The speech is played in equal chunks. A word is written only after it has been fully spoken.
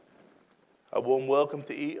A warm welcome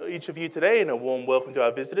to each of you today and a warm welcome to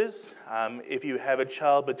our visitors. If you have a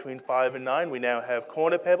child between 5 and 9, we now have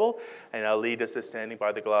Corner Pebble and our leaders are standing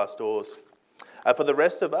by the glass doors. For the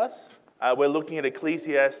rest of us, we're looking at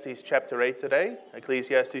Ecclesiastes chapter 8 today,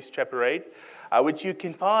 Ecclesiastes chapter 8, which you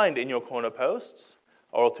can find in your corner posts,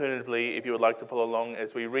 or alternatively, if you would like to follow along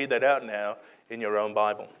as we read that out now in your own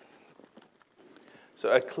Bible.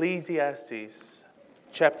 So Ecclesiastes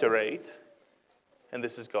chapter 8, and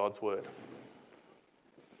this is God's word.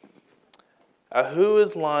 Who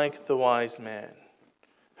is like the wise man,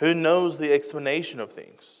 who knows the explanation of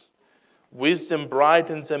things? Wisdom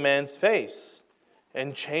brightens a man's face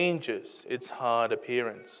and changes its hard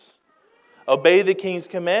appearance. Obey the king's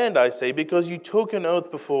command, I say, because you took an oath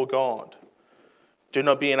before God. Do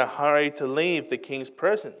not be in a hurry to leave the king's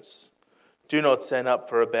presence. Do not stand up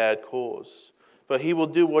for a bad cause, for he will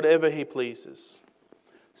do whatever he pleases.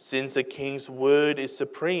 Since a king's word is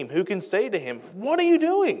supreme, who can say to him, "What are you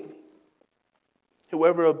doing?"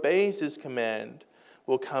 Whoever obeys his command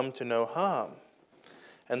will come to no harm,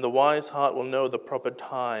 and the wise heart will know the proper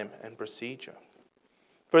time and procedure.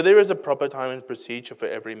 For there is a proper time and procedure for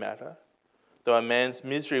every matter, though a man's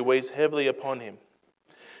misery weighs heavily upon him.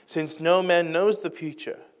 Since no man knows the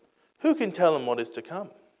future, who can tell him what is to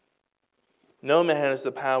come? No man has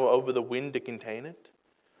the power over the wind to contain it,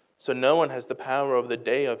 so no one has the power over the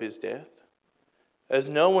day of his death. As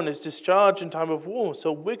no one is discharged in time of war,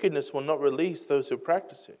 so wickedness will not release those who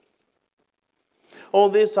practice it. All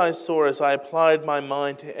this I saw as I applied my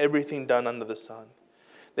mind to everything done under the sun.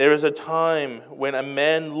 There is a time when a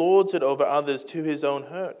man lords it over others to his own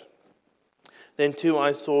hurt. Then too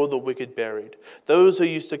I saw the wicked buried, those who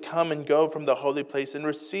used to come and go from the holy place and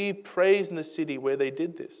receive praise in the city where they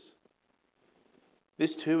did this.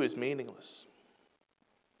 This too is meaningless.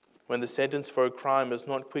 When the sentence for a crime is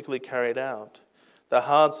not quickly carried out, the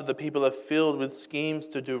hearts of the people are filled with schemes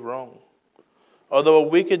to do wrong. Although a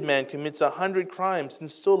wicked man commits 100 crimes and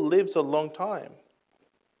still lives a long time,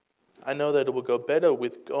 I know that it will go better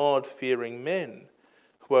with God-fearing men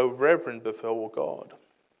who are reverent before God.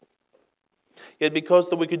 Yet because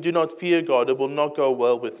the wicked do not fear God, it will not go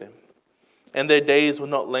well with them, and their days will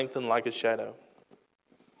not lengthen like a shadow.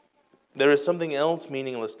 There is something else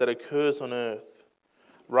meaningless that occurs on earth.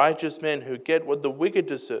 Righteous men who get what the wicked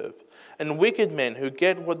deserve, and wicked men who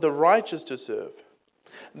get what the righteous deserve.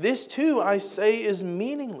 This too, I say, is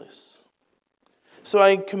meaningless. So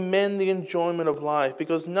I commend the enjoyment of life,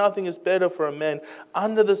 because nothing is better for a man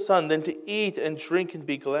under the sun than to eat and drink and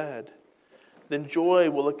be glad. Then joy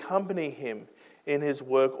will accompany him in his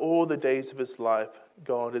work all the days of his life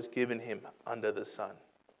God has given him under the sun.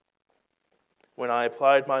 When I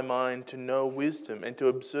applied my mind to know wisdom and to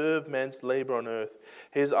observe man's labor on earth,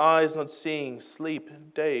 his eyes not seeing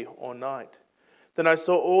sleep day or night, then I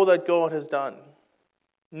saw all that God has done.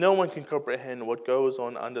 No one can comprehend what goes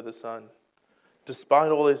on under the sun, despite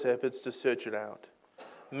all his efforts to search it out.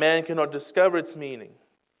 Man cannot discover its meaning.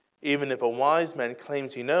 Even if a wise man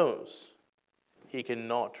claims he knows, he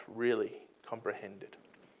cannot really comprehend it.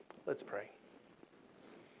 Let's pray.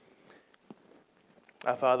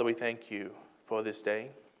 Our Father, we thank you for this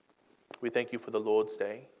day. We thank you for the Lord's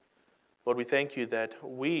Day. Lord, we thank you that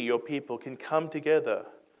we, your people, can come together,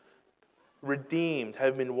 redeemed,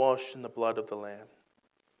 have been washed in the blood of the Lamb.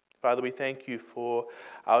 Father, we thank you for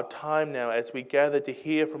our time now as we gather to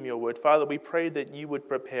hear from your word. Father, we pray that you would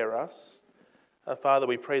prepare us. Father,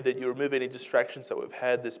 we pray that you remove any distractions that we've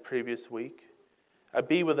had this previous week.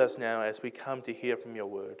 Be with us now as we come to hear from your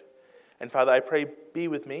word. And Father, I pray, be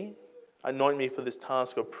with me. Anoint me for this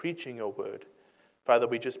task of preaching your word. Father,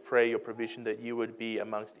 we just pray your provision that you would be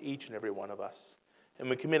amongst each and every one of us.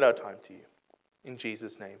 And we commit our time to you. In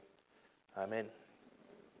Jesus' name, amen.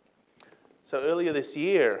 So earlier this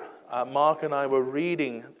year, Mark and I were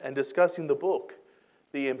reading and discussing the book,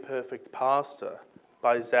 The Imperfect Pastor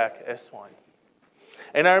by Zach Eswine.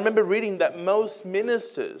 And I remember reading that most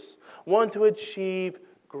ministers want to achieve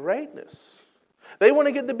greatness. They want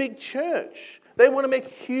to get the big church. They want to make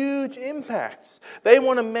huge impacts. They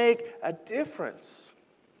want to make a difference.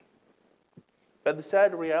 But the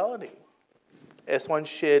sad reality, as one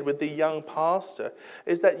shared with the young pastor,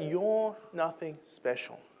 is that you're nothing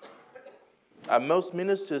special. Most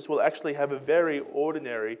ministers will actually have a very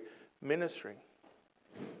ordinary ministry.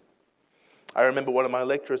 I remember one of my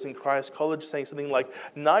lecturers in Christ College saying something like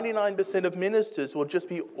 99% of ministers will just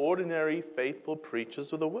be ordinary, faithful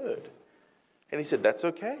preachers of the word. And he said, that's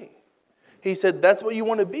okay. He said, that's what you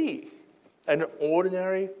want to be, an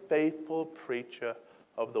ordinary, faithful preacher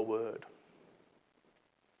of the word.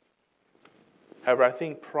 However, I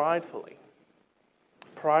think pridefully,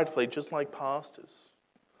 just like pastors,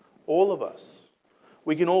 all of us,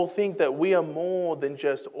 we can all think that we are more than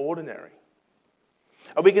just ordinary.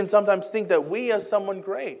 And we can sometimes think that we are someone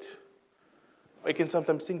great. We can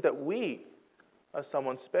sometimes think that we are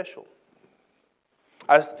someone special.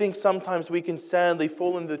 I think sometimes we can sadly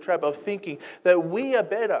fall into the trap of thinking that we are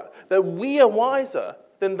better, that we are wiser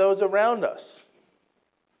than those around us.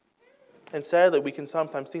 And sadly, we can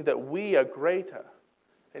sometimes think that we are greater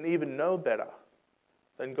and even know better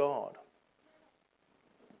than God.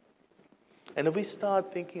 And if we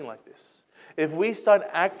start thinking like this, if we start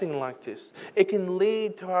acting like this, it can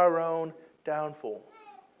lead to our own downfall.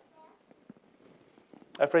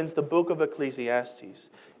 Friends, the book of Ecclesiastes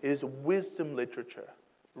is wisdom literature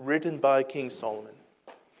written by King Solomon.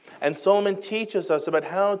 And Solomon teaches us about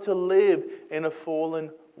how to live in a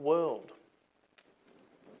fallen world.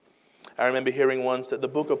 I remember hearing once that the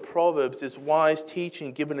book of Proverbs is wise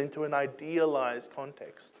teaching given into an idealized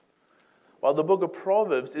context, while the book of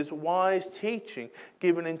Proverbs is wise teaching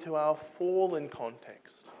given into our fallen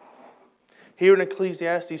context. Here in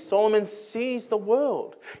Ecclesiastes, Solomon sees the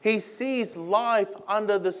world. He sees life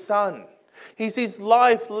under the sun. He sees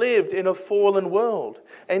life lived in a fallen world.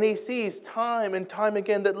 And he sees time and time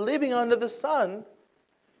again that living under the sun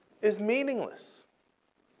is meaningless.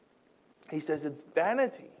 He says it's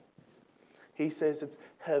vanity. He says it's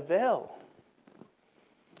havel.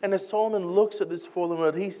 And as Solomon looks at this fallen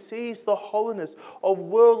world, he sees the hollowness of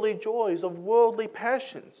worldly joys, of worldly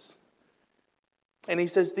passions. And he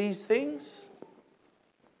says these things,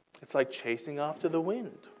 it's like chasing after the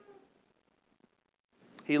wind.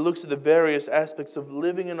 He looks at the various aspects of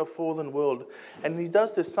living in a fallen world, and he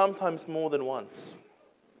does this sometimes more than once.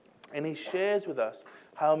 And he shares with us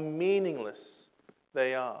how meaningless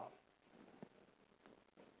they are.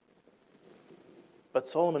 But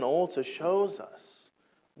Solomon also shows us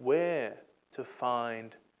where to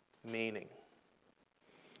find meaning.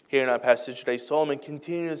 Here in our passage today, Solomon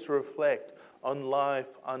continues to reflect on life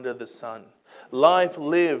under the sun, life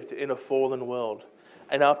lived in a fallen world.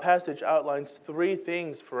 And our passage outlines three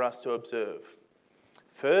things for us to observe.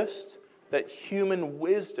 First, that human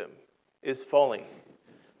wisdom is folly.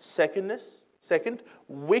 Second,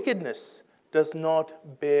 wickedness does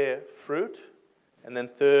not bear fruit. And then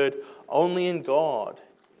third, only in God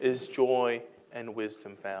is joy and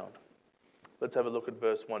wisdom found. Let's have a look at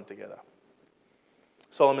verse 1 together.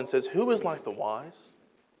 Solomon says, "Who is like the wise?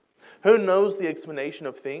 Who knows the explanation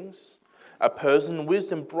of things? A person in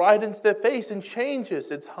wisdom brightens their face and changes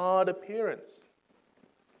its hard appearance."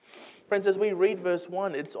 Friends, as we read verse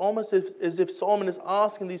 1, it's almost as if Solomon is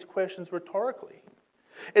asking these questions rhetorically.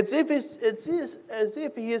 It's as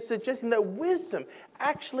if he is suggesting that wisdom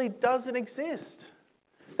actually doesn't exist,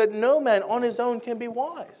 that no man on his own can be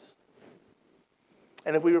wise.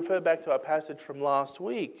 And if we refer back to our passage from last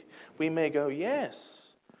week, we may go,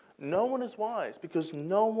 yes, no one is wise because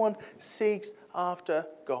no one seeks after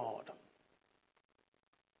God.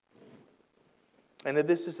 And if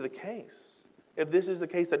this is the case,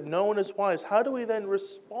 that no one is wise, how do we then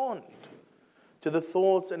respond to the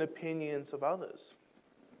thoughts and opinions of others?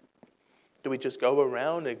 Do we just go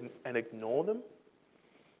around and ignore them?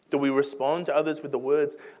 Do we respond to others with the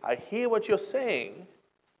words, "I hear what you're saying,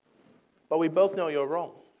 but we both know you're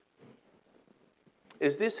wrong"?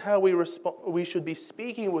 Is this how we should be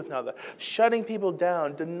speaking with another, shutting people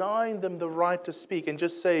down, denying them the right to speak, and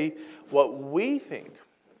just say what we think?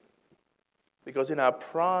 Because in our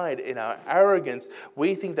pride, in our arrogance,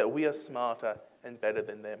 we think that we are smarter and better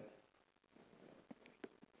than them.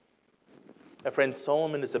 Our friend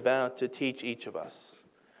Solomon is about to teach each of us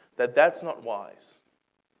that that's not wise.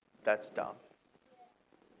 That's dumb.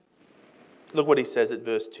 Look what he says at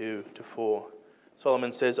verse 2 to 4.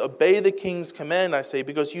 Solomon says, "Obey the king's command, I say,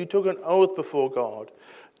 because you took an oath before God.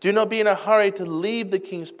 Do not be in a hurry to leave the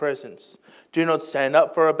king's presence. Do not stand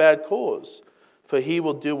up for a bad cause, for he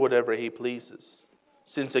will do whatever he pleases.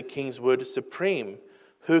 Since a king's word is supreme,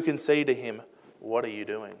 who can say to him, 'What are you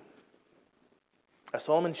doing?'" As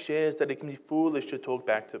Solomon shares that it can be foolish to talk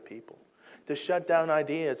back to people, to shut down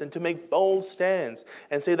ideas, and to make bold stands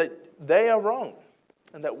and say that they are wrong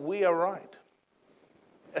and that we are right.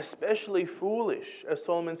 Especially foolish, as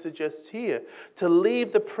Solomon suggests here, to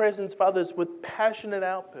leave the presence of others with passionate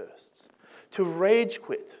outbursts, to rage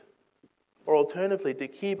quit, or alternatively, to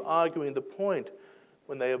keep arguing the point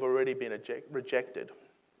when they have already been rejected.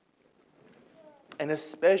 And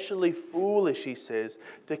especially foolish, he says,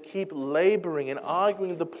 to keep laboring and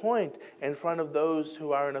arguing the point in front of those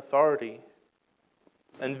who are in authority.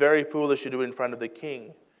 And very foolish to do in front of the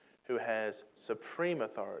king who has supreme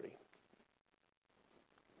authority.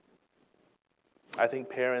 I think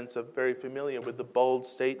parents are very familiar with the bold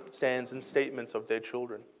stands and statements of their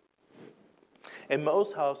children. In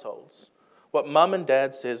most households, what mum and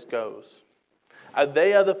dad says goes.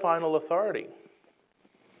 They are the final authority.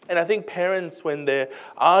 And I think parents, when they're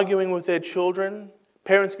arguing with their children,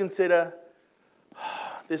 parents consider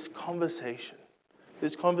this conversation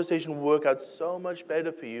will work out so much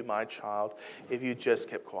better for you, my child, if you just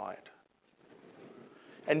kept quiet.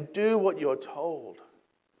 And do what you're told.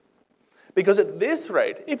 Because at this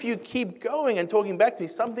rate, if you keep going and talking back to me,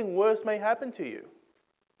 something worse may happen to you.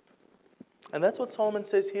 And that's what Solomon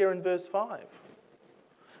says here in verse 5.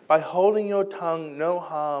 By holding your tongue, no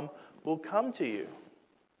harm will come to you.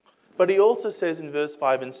 But he also says in verse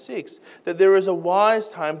 5 and 6 that there is a wise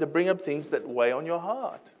time to bring up things that weigh on your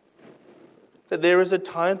heart. That there is a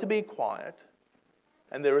time to be quiet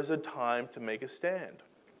and there is a time to make a stand.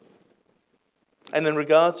 And in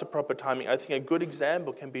regards to proper timing, I think a good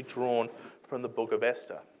example can be drawn from the book of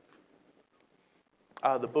Esther.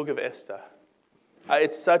 The book of Esther.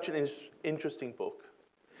 It's such an interesting book.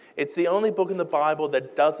 It's the only book in the Bible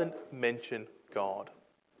that doesn't mention God.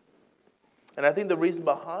 And I think the reason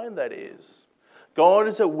behind that is God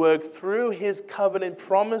is at work through his covenant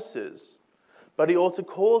promises, but he also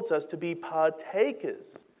calls us to be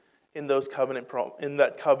partakers in that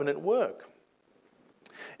covenant work.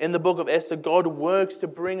 In the book of Esther, God works to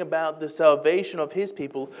bring about the salvation of his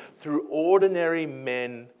people through ordinary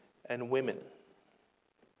men and women.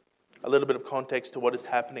 A little bit of context to what is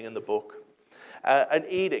happening in the book. An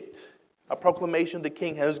edict, a proclamation of the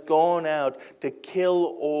king has gone out to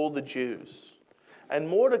kill all the Jews. And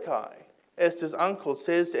Mordecai, Esther's uncle,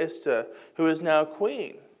 says to Esther, who is now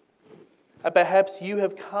queen, perhaps you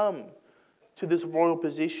have come to this royal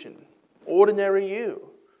position, ordinary you,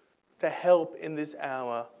 to help in this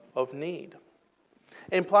hour of need.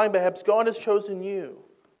 Implying perhaps God has chosen you,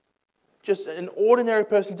 just an ordinary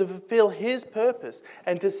person, to fulfill his purpose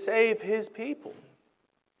and to save his people.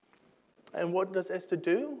 And what does Esther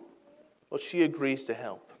do? Well, she agrees to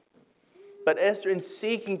help. But Esther, in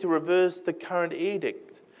seeking to reverse the current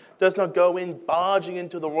edict, does not go in barging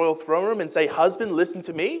into the royal throne room and say, husband, listen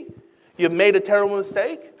to me. You've made a terrible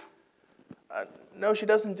mistake. No, she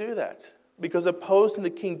doesn't do that. Because opposing the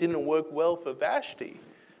king didn't work well for Vashti.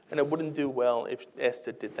 And it wouldn't do well if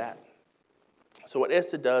Esther did that. So what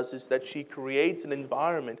Esther does is that she creates an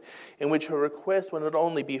environment in which her request will not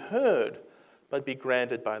only be heard, but be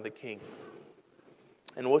granted by the king.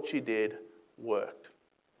 And what she did worked.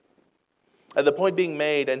 And the point being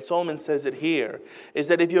made, and Solomon says it here, is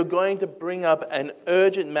that if you're going to bring up an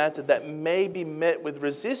urgent matter that may be met with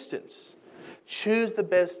resistance, choose the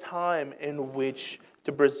best time in which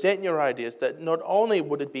to present your ideas, that not only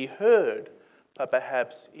would it be heard, but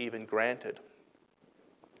perhaps even granted.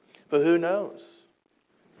 For who knows?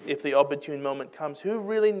 If the opportune moment comes, who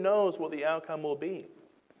really knows what the outcome will be?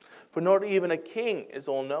 For not even a king is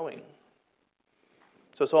all-knowing.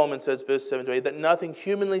 So Solomon says, verse 7 to 8, that nothing,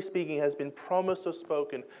 humanly speaking, has been promised or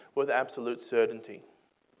spoken with absolute certainty.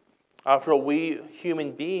 After all, we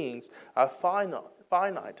human beings are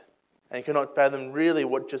finite and cannot fathom really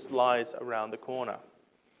what just lies around the corner.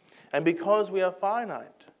 And because we are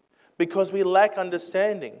finite, because we lack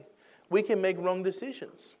understanding, we can make wrong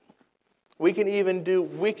decisions. We can even do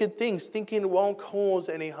wicked things, thinking it won't cause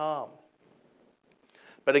any harm.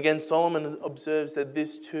 But again, Solomon observes that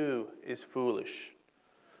this too is foolish.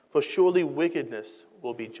 For surely wickedness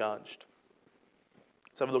will be judged.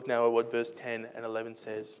 Let's have a look now at what verse 10 and 11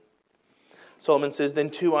 says. Solomon says, Then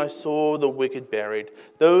too I saw the wicked buried,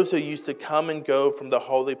 those who used to come and go from the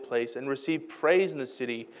holy place and receive praise in the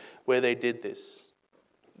city where they did this.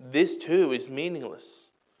 This too is meaningless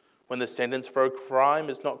when the sentence for a crime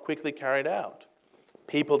is not quickly carried out.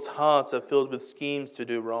 People's hearts are filled with schemes to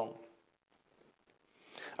do wrong.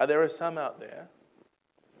 There are some out there,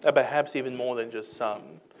 perhaps even more than just some,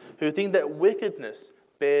 who think that wickedness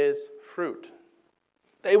bears fruit.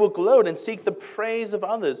 They will gloat and seek the praise of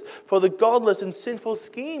others for the godless and sinful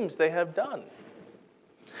schemes they have done.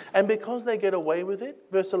 And because they get away with it,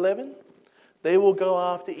 verse 11, they will go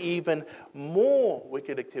after even more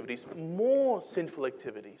wicked activities, more sinful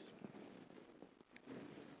activities.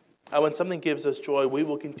 And when something gives us joy, we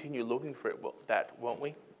will continue looking for that, won't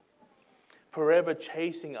we? Forever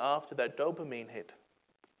chasing after that dopamine hit.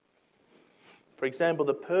 For example,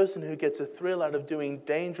 the person who gets a thrill out of doing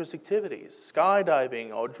dangerous activities,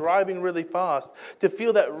 skydiving or driving really fast, to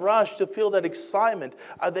feel that rush, to feel that excitement,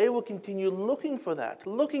 they will continue looking for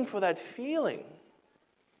that feeling.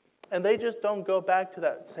 And they just don't go back to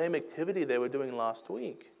that same activity they were doing last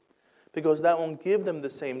week, because that won't give them the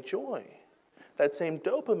same joy, that same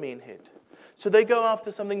dopamine hit. So they go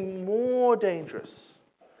after something more dangerous,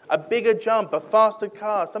 a bigger jump, a faster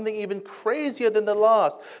car, something even crazier than the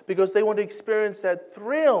last, because they want to experience that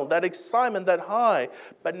thrill, that excitement, that high,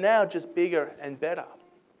 but now just bigger and better.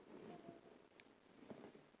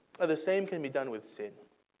 The same can be done with sin.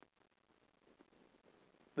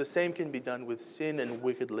 The same can be done with sin and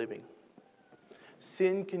wicked living.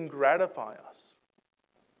 Sin can gratify us.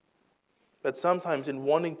 But sometimes in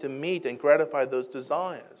wanting to meet and gratify those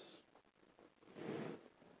desires,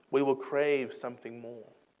 we will crave something more.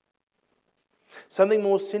 Something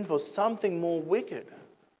more sinful, something more wicked.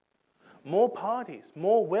 More parties,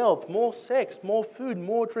 more wealth, more sex, more food,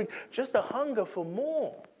 more drink. Just a hunger for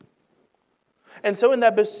more. And so in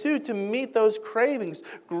that pursuit to meet those cravings,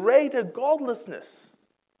 greater godlessness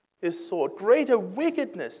is sought. Greater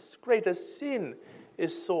wickedness, greater sin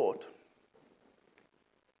is sought.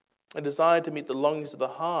 A desire to meet the longings of the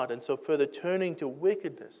heart, and so further turning to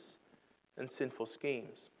wickedness and sinful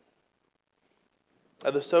schemes.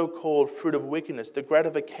 The so-called fruit of wickedness, the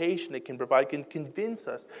gratification it can provide, can convince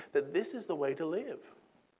us that this is the way to live.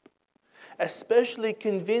 Especially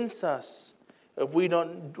convince us if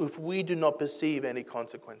we do not perceive any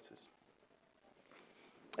consequences.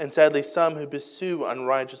 And sadly, some who pursue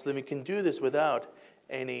unrighteous living can do this without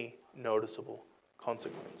any noticeable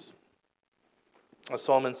consequence. As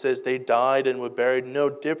Solomon says, they died and were buried no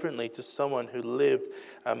differently to someone who lived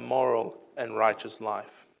a moral and righteous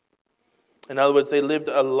life. In other words, they lived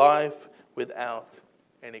a life without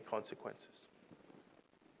any consequences.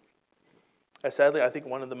 Sadly, I think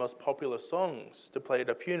one of the most popular songs to play at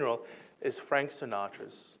a funeral is Frank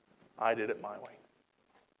Sinatra's I Did It My Way.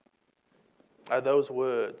 Are those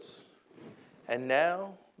words, and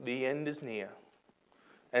now the end is near,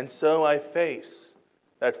 and so I face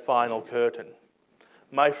that final curtain.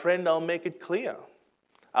 My friend, I'll make it clear.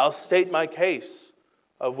 I'll state my case,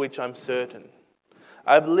 of which I'm certain.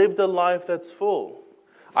 I've lived a life that's full.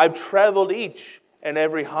 I've traveled each and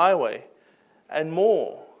every highway, and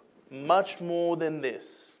more, much more than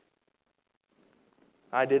this.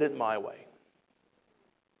 I did it my way.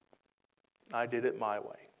 I did it my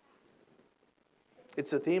way.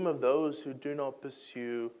 It's the theme of those who do not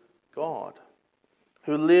pursue God,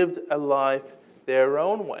 who lived a life their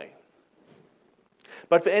own way.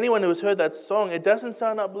 But for anyone who has heard that song, it doesn't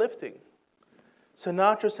sound uplifting.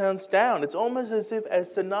 Sinatra sounds down. It's almost as if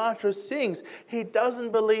as Sinatra sings, he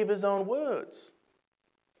doesn't believe his own words.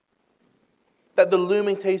 That the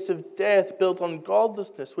looming taste of death built on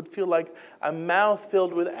godlessness would feel like a mouth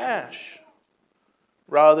filled with ash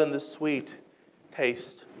rather than the sweet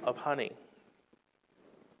taste of honey.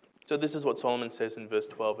 So this is what Solomon says in verse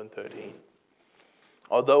 12 and 13.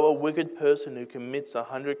 Although a wicked person who commits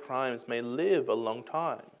 100 crimes may live a long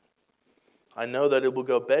time, I know that it will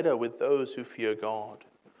go better with those who fear God,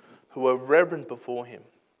 who are reverent before him.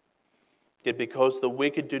 Yet because the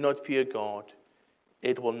wicked do not fear God,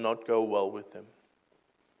 it will not go well with them,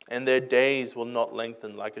 and their days will not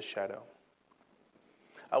lengthen like a shadow.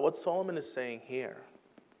 What Solomon is saying here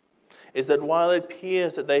is that while it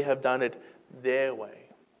appears that they have done it their way,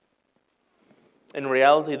 in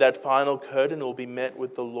reality, that final curtain will be met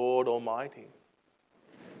with the Lord Almighty.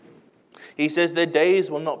 He says their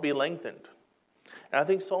days will not be lengthened. And I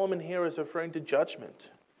think Solomon here is referring to judgment.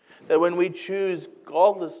 That when we choose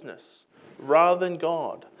godlessness rather than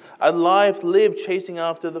God, a life lived chasing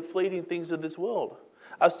after the fleeting things of this world.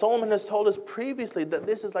 As Solomon has told us previously that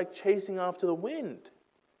this is like chasing after the wind.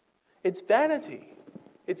 It's vanity.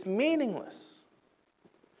 It's meaningless.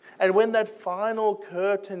 And when that final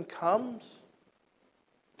curtain comes,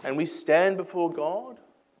 and we stand before God,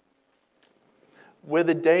 where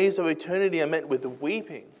the days of eternity are met with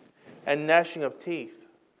weeping and gnashing of teeth,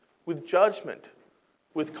 with judgment,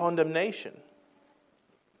 with condemnation,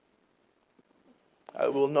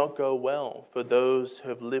 it will not go well for those who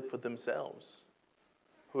have lived for themselves,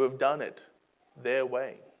 who have done it their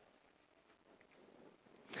way.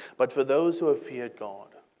 But for those who have feared God,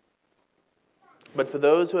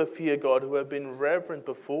 who have been reverent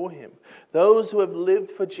before him, those who have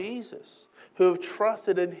lived for Jesus, who have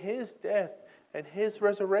trusted in his death and his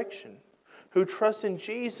resurrection, who trust in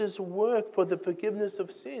Jesus' work for the forgiveness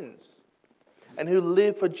of sins, and who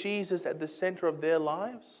live for Jesus at the center of their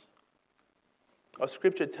lives, our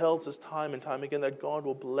scripture tells us time and time again that God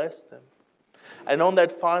will bless them. And on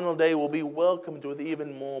that final day will be welcomed with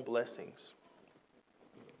even more blessings.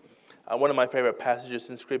 One of my favorite passages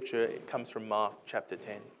in Scripture, it comes from Mark chapter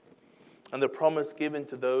 10. And the promise given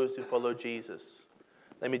to those who follow Jesus.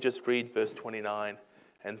 Let me just read verse 29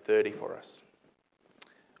 and 30 for us.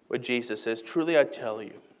 Where Jesus says, "Truly I tell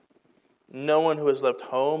you, no one who has left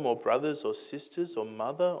home or brothers or sisters or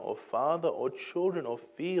mother or father or children or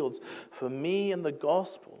fields for me and the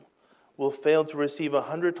gospel will fail to receive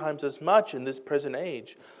 100 times as much in this present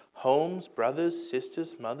age: homes, brothers,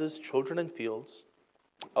 sisters, mothers, children, and fields,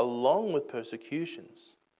 along with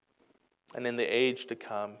persecutions, and in the age to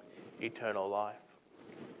come, eternal life.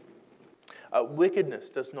 Wickedness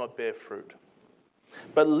does not bear fruit,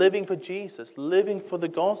 but living for Jesus, living for the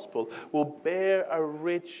gospel, will bear a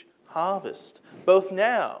rich harvest, both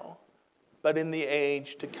now, but in the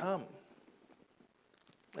age to come.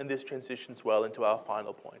 And this transitions well into our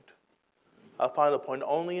final point. Our final point: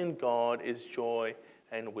 only in God is joy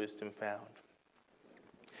and wisdom found.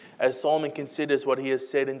 As Solomon considers what he has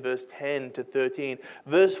said in verse 10 to 13,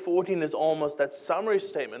 verse 14 is almost that summary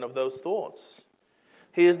statement of those thoughts.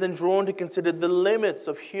 He is then drawn to consider the limits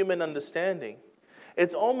of human understanding.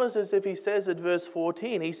 It's almost as if he says at verse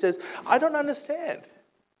 14, he says, I don't understand.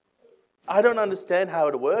 I don't understand how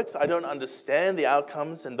it works. I don't understand the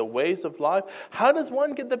outcomes and the ways of life. How does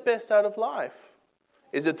one get the best out of life?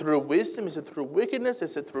 Is it through wisdom? Is it through wickedness?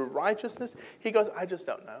 Is it through righteousness? He goes, I just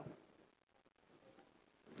don't know.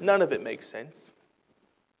 None of it makes sense.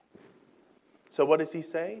 So what does he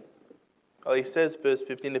say? Well, he says, verse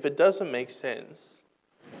 15, if it doesn't make sense,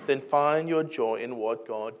 then find your joy in what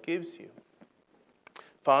God gives you.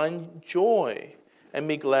 Find joy and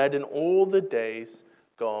be glad in all the days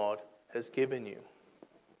God has given you.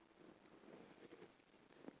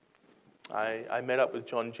 I met up with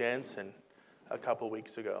John Jansen a couple of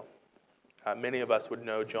weeks ago. Many of us would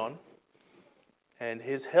know John, and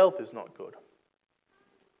his health is not good.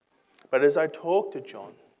 But as I talk to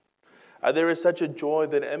John, there is such a joy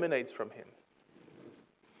that emanates from him.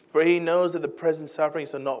 For he knows that the present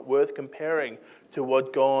sufferings are not worth comparing to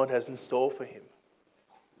what God has in store for him: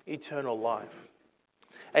 eternal life.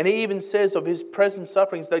 And he even says of his present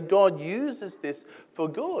sufferings that God uses this for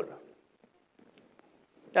good.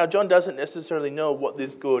 Now, John doesn't necessarily know what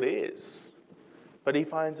this good is, but he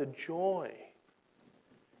finds a joy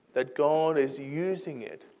that God is using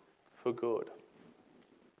it for good.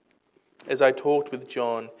 As I talked with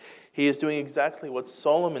John, he is doing exactly what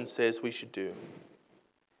Solomon says we should do: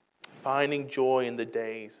 finding joy in the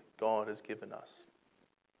days God has given us.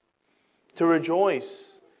 To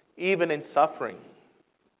rejoice even in suffering.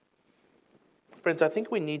 Friends, I think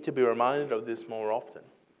we need to be reminded of this more often.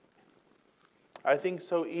 I think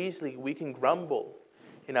so easily we can grumble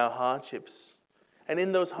in our hardships. And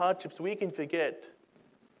in those hardships we can forget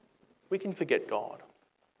God.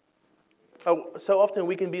 So often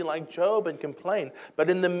we can be like Job and complain. But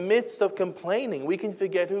in the midst of complaining, we can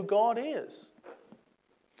forget who God is.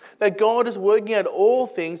 That God is working out all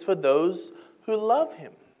things for those who love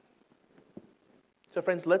Him. So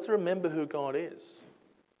friends, let's remember who God is.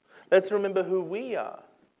 Let's remember who we are.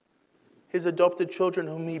 His adopted children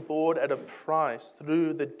whom He bought at a price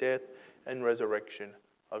through the death and resurrection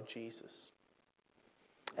of Jesus.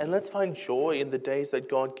 And let's find joy in the days that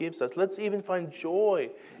God gives us. Let's even find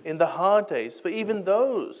joy in the hard days, for even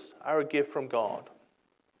those are a gift from God.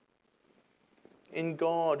 In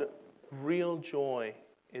God, real joy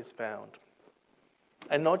is found.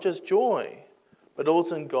 And not just joy, but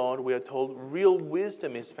also in God, we are told, real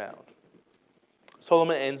wisdom is found.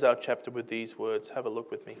 Solomon ends our chapter with these words. Have a look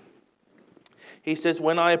with me. He says,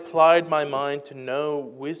 when I applied my mind to know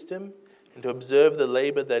wisdom and to observe the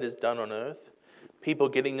labor that is done on earth, people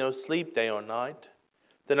getting no sleep day or night,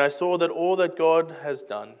 then I saw that all that God has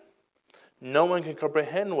done, no one can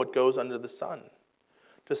comprehend what goes under the sun.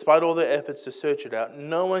 Despite all their efforts to search it out,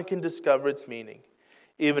 no one can discover its meaning.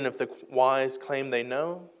 Even if the wise claim they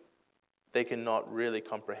know, they cannot really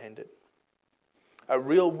comprehend it. A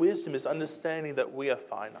real wisdom is understanding that we are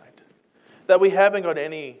finite, that we haven't got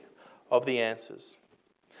any of the answers.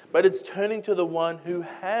 But it's turning to the one who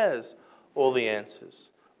has all the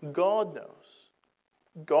answers. God knows.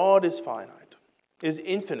 God is finite, is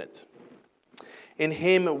infinite. In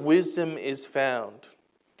Him, wisdom is found.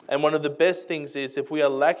 And one of the best things is, if we are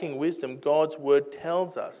lacking wisdom, God's word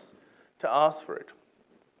tells us to ask for it.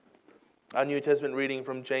 Our New Testament reading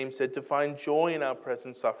from James said to find joy in our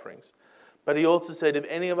present sufferings. But he also said if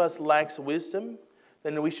any of us lacks wisdom,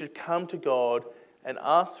 then we should come to God and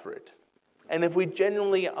ask for it. And if we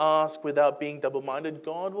genuinely ask without being double-minded,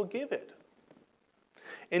 God will give it.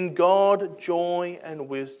 In God, joy and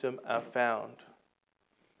wisdom are found.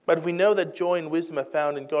 But if we know that joy and wisdom are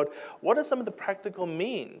found in God, what are some of the practical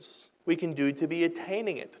means we can do to be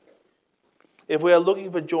attaining it? If we are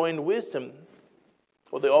looking for joy and wisdom,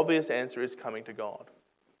 well, the obvious answer is coming to God.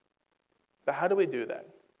 But how do we do that?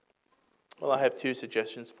 Well, I have two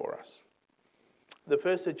suggestions for us. The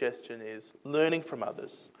first suggestion is learning from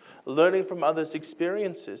others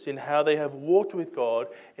experiences in how they have walked with God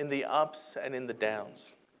in the ups and in the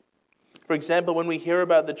downs. For example, when we hear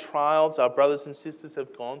about the trials our brothers and sisters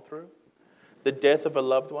have gone through, the death of a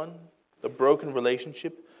loved one, the broken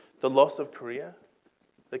relationship, the loss of career,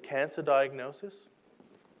 the cancer diagnosis,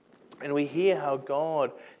 and we hear how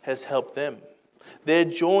God has helped them, their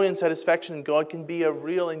joy and satisfaction in God can be a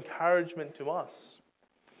real encouragement to us.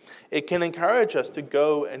 It can encourage us to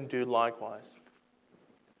go and do likewise,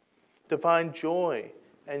 to find joy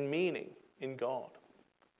and meaning in God.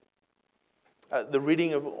 The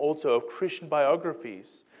reading also of Christian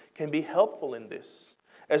biographies can be helpful in this.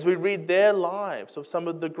 As we read their lives of some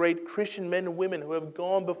of the great Christian men and women who have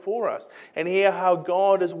gone before us and hear how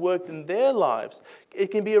God has worked in their lives,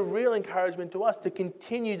 it can be a real encouragement to us to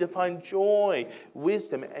continue to find joy,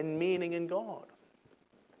 wisdom, and meaning in God.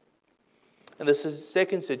 And the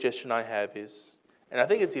second suggestion I have is, and I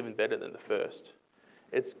think it's even better than the first,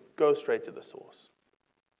 it's go straight to the source.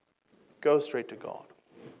 Go straight to God.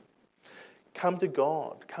 Come to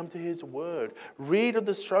God. Come to His Word. Read of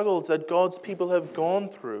the struggles that God's people have gone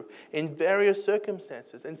through in various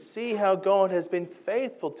circumstances and see how God has been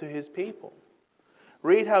faithful to His people.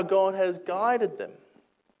 Read how God has guided them.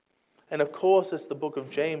 And of course, as the book of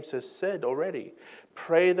James has said already,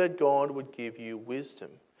 pray that God would give you wisdom.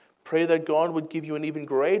 Pray that God would give you an even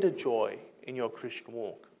greater joy in your Christian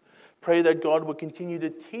walk. Pray that God would continue to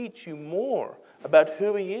teach you more about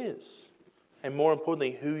who He is, and more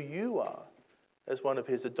importantly, who you are as one of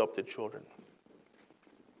His adopted children.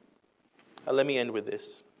 Let me end with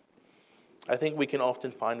this. I think we can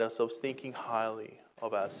often find ourselves thinking highly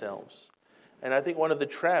of ourselves. And I think one of the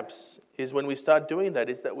traps is when we start doing that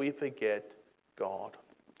is that we forget God.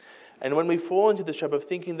 And when we fall into the trap of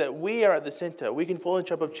thinking that we are at the center, we can fall into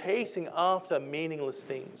the trap of chasing after meaningless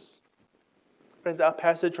things. Friends, our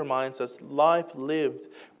passage reminds us life lived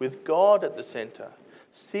with God at the center,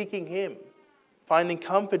 seeking Him, finding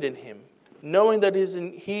comfort in Him, knowing that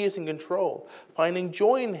He is in control, finding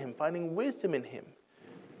joy in Him, finding wisdom in Him.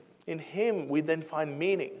 In Him we then find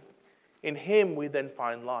meaning. In Him we then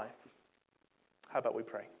find life. How about we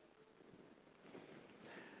pray?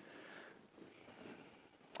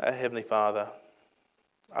 Our Heavenly Father,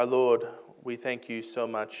 our Lord, we thank You so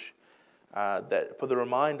much that for the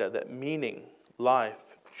reminder that meaning,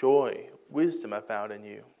 life, joy, wisdom are found in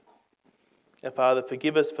You. And Father,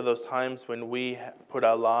 forgive us for those times when we put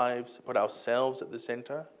our lives, put ourselves at the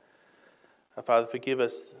center. Father, forgive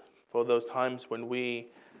us for those times when we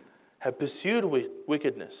have pursued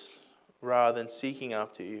wickedness rather than seeking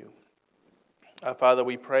after You. Father,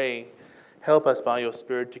 we pray, help us by Your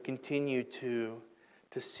Spirit to continue to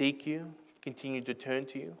seek You, continue to turn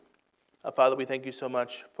to You. Father, we thank You so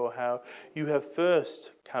much for how You have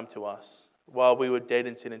first come to us. While we were dead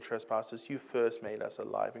in sin and trespasses, You first made us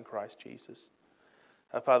alive in Christ Jesus.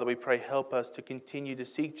 Father, we pray, help us to continue to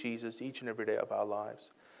seek Jesus each and every day of our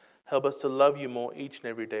lives. Help us to love You more each and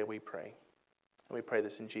every day, we pray. And we pray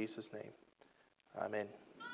this in Jesus' name. Amen.